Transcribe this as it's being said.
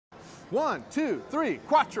1, 2, 3,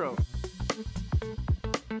 quattro.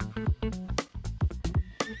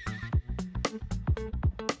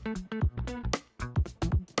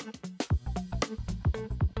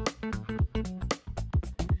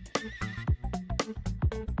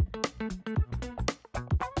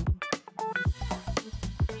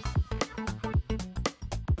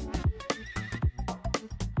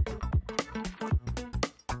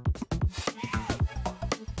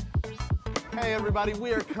 Hey everybody,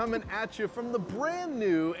 we are coming at you from the brand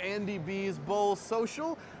new Andy B's Bowl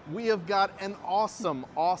Social. We have got an awesome,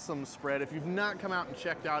 awesome spread. If you've not come out and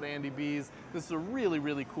checked out Andy B's, this is a really,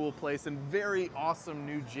 really cool place and very awesome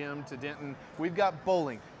new gym to Denton. We've got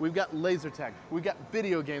bowling, we've got laser tag, we've got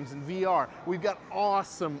video games and VR, we've got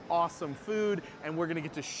awesome, awesome food, and we're gonna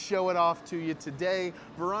get to show it off to you today.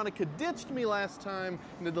 Veronica ditched me last time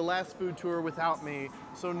and did the last food tour without me,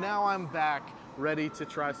 so now I'm back, ready to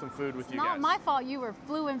try some food with you guys. Not my fault you were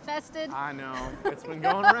flu infested. I know, it's been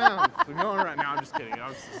going around. It's been going around. No, I'm just kidding. I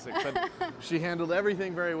was sick, but she handled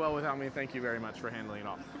everything very well without me. Thank you very much for handling it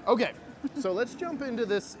all. Okay, so let's jump into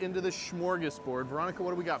this smorgasbord. Veronica,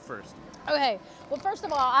 what do we got first? Okay, well first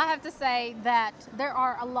of all, I have to say that there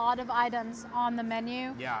are a lot of items on the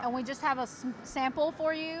menu, Yeah. and we just have a sample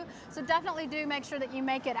for you. So definitely do make sure that you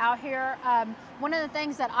make it out here. One of the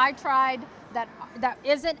things that I tried that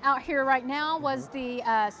isn't out here right now was the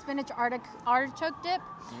spinach artichoke dip.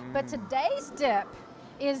 But today's dip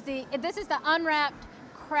is this is the unwrapped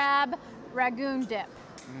crab ragoon dip.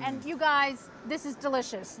 And you guys, this is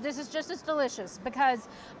delicious. This is just as delicious because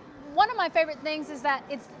one of my favorite things is that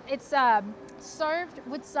it's served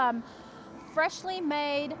with some freshly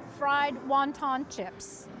made fried wonton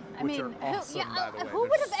chips. I Which mean, are awesome, by the way. who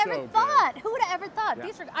would They're have ever so thought? Who would have ever thought?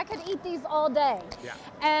 Yeah. I could eat these all day. Yeah.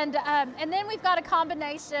 And then we've got a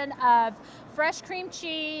combination of fresh cream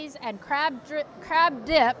cheese and crab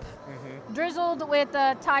dip drizzled with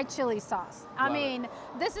Thai chili sauce. I Love mean,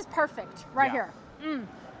 this is perfect right Yeah. here.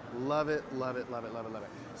 Love it, love it, love it, love it, love it.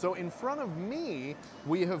 So in front of me,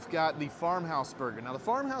 we have got the farmhouse burger. Now the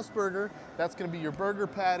farmhouse burger, that's gonna be your burger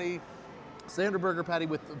patty, standard burger patty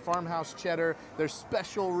with the farmhouse cheddar, their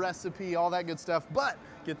special recipe, all that good stuff. But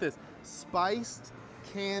get this, spiced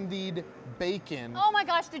candied bacon. Oh my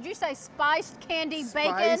gosh, did you say spiced candied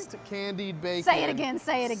bacon? Spiced candied bacon. Say it again,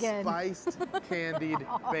 say it again. Spiced candied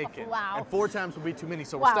bacon. Wow. And 4 times will be too many,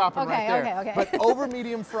 so Wow, we're stopping okay, right there. okay. But over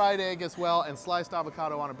medium fried egg as well, and sliced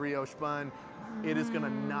avocado on a brioche bun. It is gonna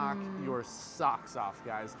knock your socks off,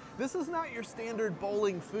 guys. This is not your standard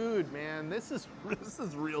bowling food, man. This is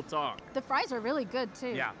real talk. The fries are really good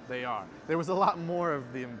too. Yeah, they are. There was a lot more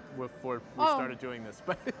of them before we started doing this,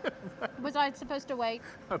 but Was I supposed to wait?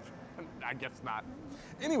 I guess not.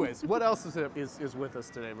 Anyways, what else is with us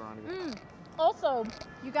today, Veronica? Also,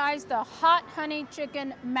 you guys, the hot honey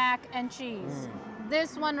chicken mac and cheese.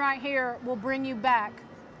 This one right here will bring you back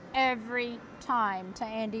every time to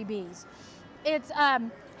Andy B's. It's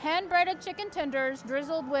hand-breaded chicken tenders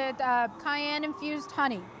drizzled with cayenne-infused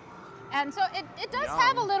honey. And so it does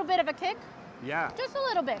have a little bit of a kick. Yeah. Just a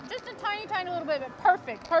little bit, just a tiny, tiny little bit, but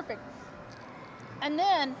perfect, perfect. And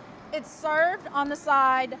then it's served on the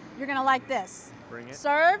side, you're gonna like this. Bring it.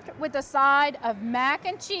 Served with a side of mac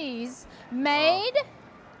and cheese made,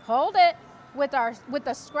 hold it, with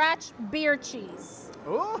the scratch beer cheese.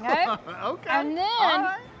 Ooh, Okay? okay. And then All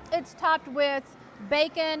right. it's topped with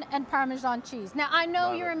bacon and Parmesan cheese. Now I know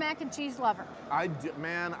Love you're it. a mac and cheese lover.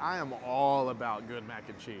 Man, I am all about good mac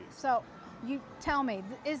and cheese. So you tell me,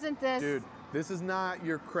 isn't this Dude, this is not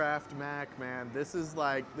your Kraft mac, man. This is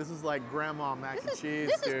like grandma mac and cheese,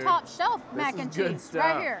 this dude. is top shelf This mac is and good cheese stuff.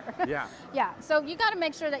 right here. Yeah. Yeah, so you got to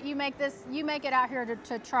make sure that you make it out here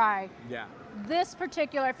to try Yeah. this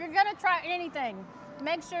particular. If you're gonna try anything,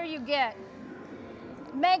 make sure you get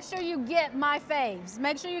my faves.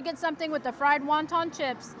 Make sure you get something with the fried wonton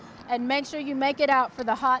chips, and make sure you make it out for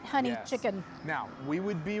the hot honey Yes. chicken. Now, we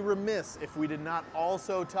would be remiss if we did not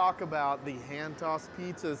also talk about the hand-tossed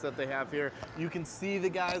pizzas that they have here. You can see the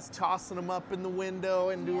guys tossing them up in the window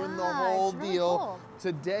and doing the Yeah, whole it's really deal. cool.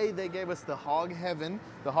 Today, they gave us the Hog Heaven.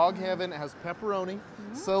 The Hog Heaven has pepperoni,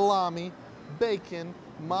 salami, bacon,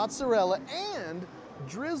 mozzarella, and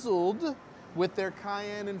drizzled with their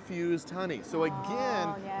cayenne-infused honey. So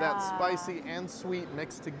again, that yeah. spicy and sweet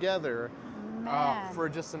mixed together Man. for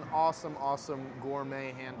just an awesome, awesome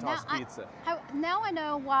gourmet hand-tossed pizza. Now I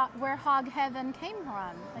know where Hog Heaven came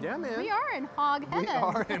from. Yeah, man. We are in Hog Heaven. We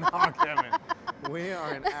are in hog heaven. We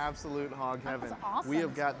are in absolute hog heaven. That's awesome. We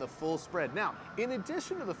have got the full spread. Now, in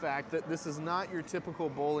addition to the fact that this is not your typical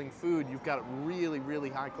bowling food, you've got really, really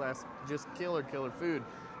high class, just killer food.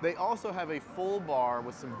 They also have a full bar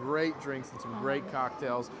with some great drinks and some great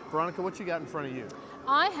cocktails. Veronica, what you got in front of you?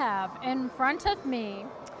 I have in front of me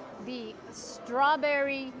the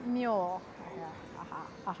strawberry mule.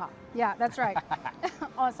 Yeah, that's right.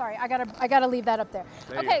 Oh, sorry, I gotta leave that up there.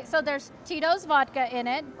 Okay, so there's Tito's vodka in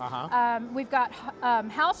it. We've got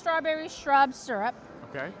house strawberry shrub syrup.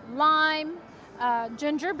 Okay. Lime,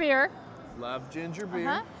 ginger beer. Love ginger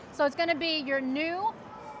beer. So it's gonna be your new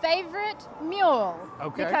favorite mule.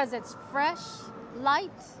 Okay. Because it's fresh, light,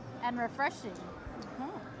 and refreshing.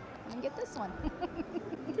 Let me get this one.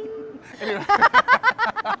 Anyway.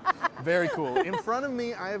 Very cool. In front of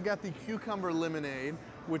me, I have got the cucumber lemonade,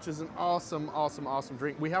 which is an awesome, awesome, awesome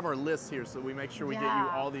drink. We have our list here, so we make sure we get you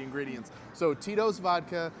all the ingredients. So Tito's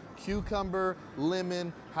vodka, cucumber,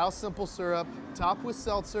 lemon, house simple syrup, topped with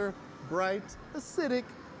seltzer, bright, acidic,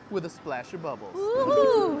 with a splash of bubbles.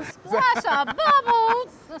 Ooh, splash of bubbles.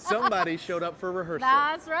 Somebody showed up for rehearsal.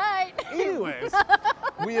 That's right. Anyways,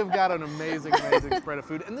 we have got an amazing, amazing spread of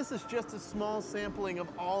food, and this is just a small sampling of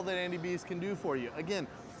all that Andy B's can do for you. Again,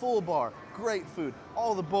 full bar, great food,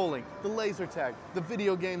 all the bowling, the laser tag, the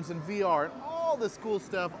video games and VR, and all this cool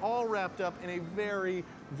stuff, all wrapped up in a very,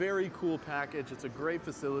 very cool package. It's a great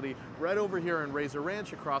facility right over here in Razor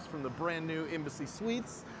Ranch, across from the brand new Embassy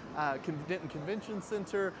Suites. Denton Convention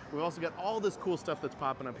Center. We've also got all this cool stuff that's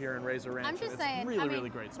popping up here in Razor Ranch. I'm just it's saying, really, really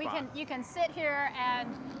great spot. You can sit here and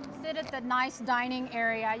sit at the nice dining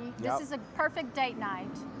area. This is a perfect date night,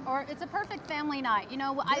 or it's a perfect family night. You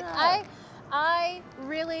know, I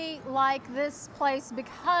really like this place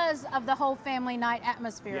because of the whole family night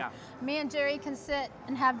atmosphere. Yeah. Me and Jerry can sit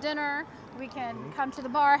and have dinner. We can come to the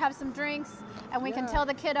bar, have some drinks, and we can tell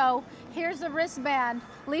the kiddo, here's the wristband,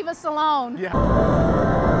 leave us alone. Yeah.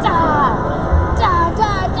 Da, da,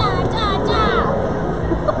 da, da, da,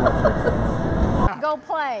 da. Go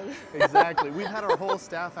play. Exactly. We've had our whole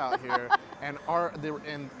staff out here, and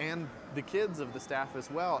the kids of the staff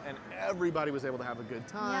as well, and everybody was able to have a good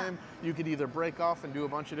time. You could either break off and do a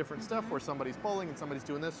bunch of different stuff where somebody's bowling and somebody's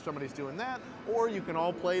doing this, somebody's doing that, or you can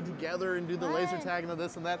all play together and do the laser tag and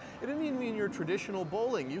this and that. It doesn't even mean your traditional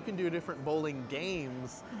bowling. You can do different bowling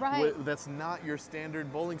games that's not your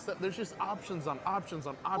standard bowling stuff. There's just options on options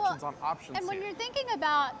on options on options. And when you're thinking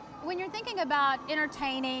about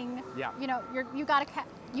entertaining, you know, you got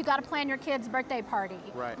to plan your kid's birthday party.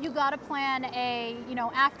 Right. You got to plan a, you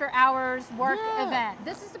know, after hours work event.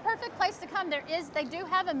 This is the perfect place to come. They do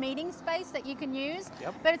have a meeting space that you can use,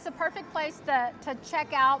 but it's the perfect place to check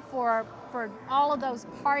out for all of those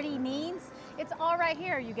party needs. It's all right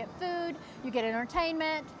here. You get food, you get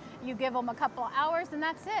entertainment, you give them a couple of hours, and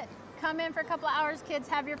that's it. Come in for a couple of hours, kids,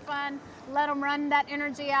 have your fun, let them run that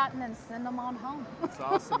energy out, and then send them on home. It's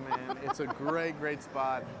awesome, man. It's a great, great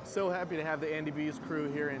spot. So happy to have the Andy B's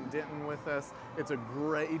crew here in Denton with us. It's a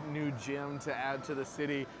great new gym to add to the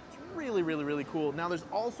city. It's really, really, really cool. Now, there's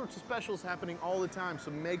all sorts of specials happening all the time, so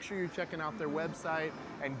make sure you're checking out their website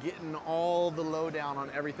and getting all the lowdown on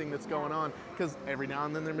everything that's going on, because every now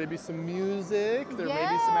and then there may be some music, there may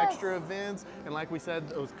be some extra events, and like we said,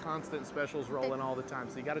 those constant specials rolling all the time,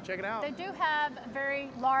 so you got to check it out. They do have a very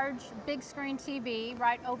large, big screen TV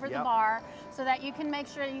right over the bar, so that you can make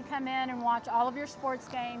sure you come in and watch all of your sports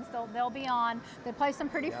games. They'll be on. They play some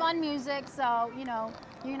pretty fun music, so you know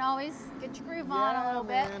you can always get your groove on a little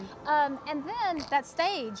bit. And then that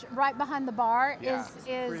stage right behind the bar is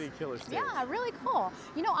pretty killer stage. Yeah, really cool.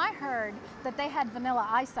 You know, I heard that they had Vanilla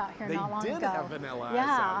Ice out here not long ago. They did have Vanilla Ice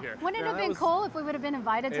out here. Wouldn't it have been cool if we would have been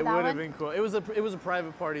invited to that one? It would have been cool. It was a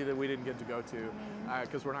private party that we didn't get to go to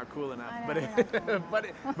because we're not cool enough. But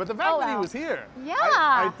the fact that he was here,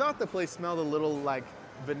 I thought the place smelled a little like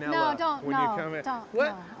vanilla when you come in.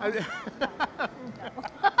 What?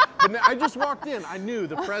 But I just walked in. I knew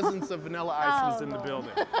the presence of Vanilla Ice was in the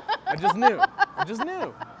building. I just knew. I just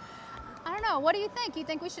knew. I don't know. What do you think? You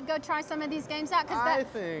think we should go try some of these games out? Because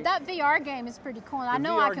that VR game is pretty cool. And I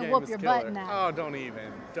know I can whoop your butt in that. Oh, don't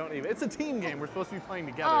even. Don't even. It's a team game. We're supposed to be playing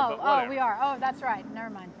together. Oh, but whatever. we are. Oh, that's right.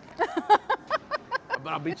 Never mind.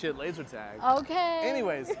 But I'll beat you at laser tag. Okay.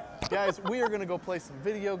 Anyways, guys, we are going to go play some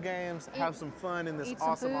video games, have some fun in this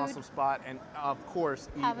awesome, awesome spot, and of course,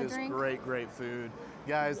 eat this great, great food.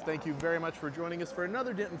 Guys, thank you very much for joining us for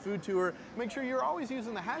another Denton Food Tour. Make sure you're always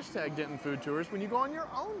using the hashtag Denton Food Tours when you go on your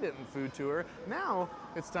own Denton Food Tour. Now,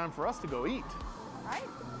 it's time for us to go eat. All right.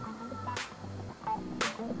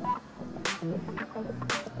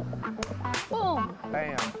 Boom.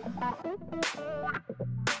 Bam.